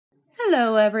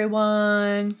Hello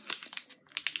everyone!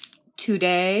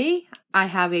 Today I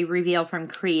have a reveal from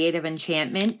Creative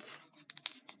Enchantments.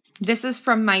 This is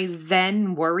from my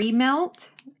Zen Worry Melt.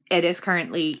 It is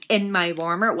currently in my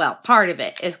warmer. Well, part of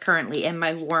it is currently in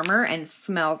my warmer and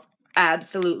smells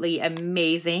absolutely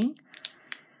amazing.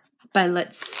 But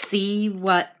let's see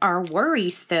what our worry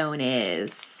stone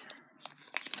is.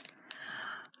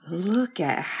 Look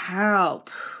at how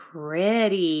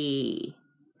pretty.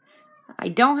 I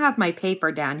don't have my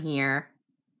paper down here.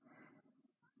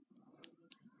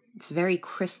 It's very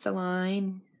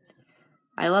crystalline.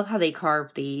 I love how they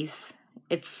carved these.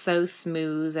 It's so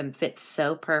smooth and fits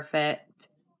so perfect.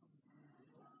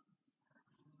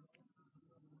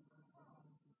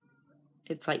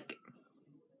 It's like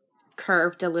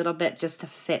curved a little bit just to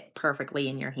fit perfectly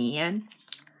in your hand.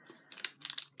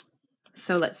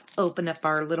 So let's open up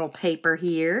our little paper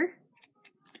here.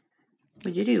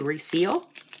 What'd you do, reseal?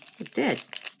 It did.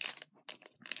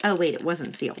 Oh wait, it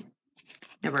wasn't sealed.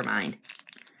 Never mind.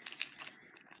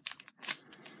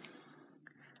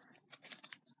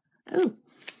 Oh.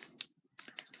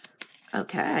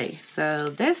 Okay, so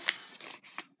this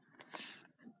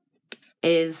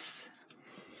is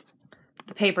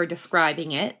the paper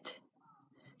describing it.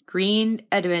 Green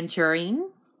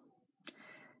Adventuring,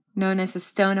 known as a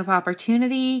stone of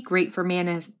opportunity, great for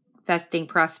manifesting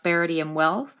prosperity and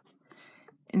wealth.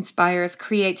 Inspires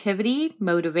creativity,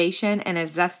 motivation, and a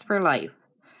zest for life.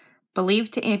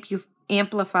 Believed to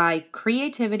amplify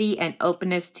creativity and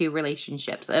openness to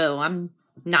relationships. Oh, I'm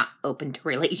not open to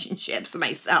relationships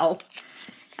myself.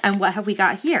 And what have we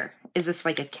got here? Is this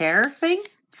like a care thing?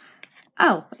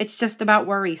 Oh, it's just about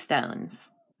worry stones.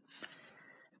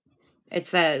 It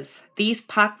says, these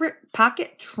pocket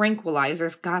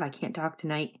tranquilizers, God, I can't talk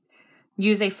tonight,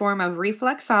 use a form of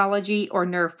reflexology or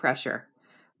nerve pressure.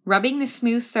 Rubbing the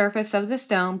smooth surface of the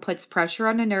stone puts pressure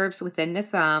on the nerves within the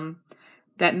thumb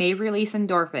that may release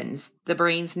endorphins, the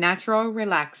brain's natural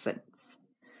relaxants.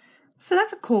 So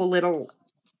that's a cool little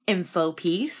info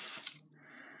piece.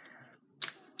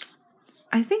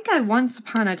 I think I once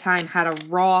upon a time had a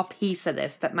raw piece of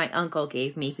this that my uncle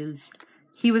gave me.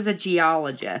 He was a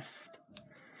geologist.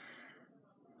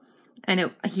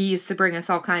 And he used to bring us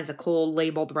all kinds of cool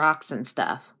labeled rocks and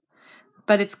stuff.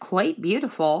 But it's quite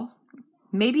beautiful.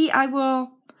 Maybe I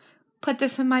will put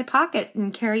this in my pocket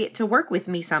and carry it to work with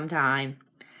me sometime.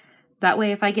 That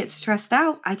way, if I get stressed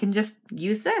out, I can just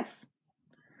use this.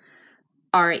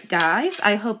 Alright, guys,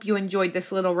 I hope you enjoyed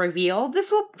this little reveal. This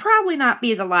will probably not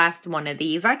be the last one of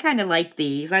these. I kind of like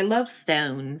these. I love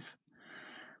stones.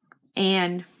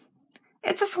 And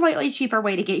it's a slightly cheaper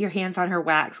way to get your hands on her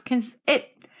wax.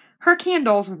 Her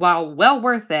candles, while well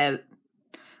worth it,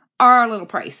 are a little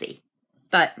pricey,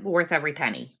 but worth every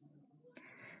penny.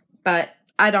 But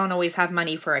I don't always have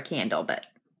money for a candle, but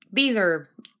these are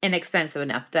inexpensive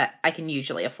enough that I can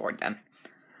usually afford them.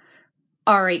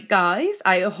 Alright guys,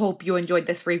 I hope you enjoyed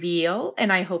this reveal,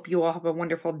 and I hope you all have a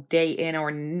wonderful day in or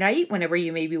night whenever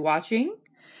you may be watching.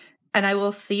 And I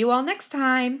will see you all next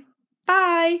time.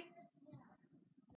 Bye!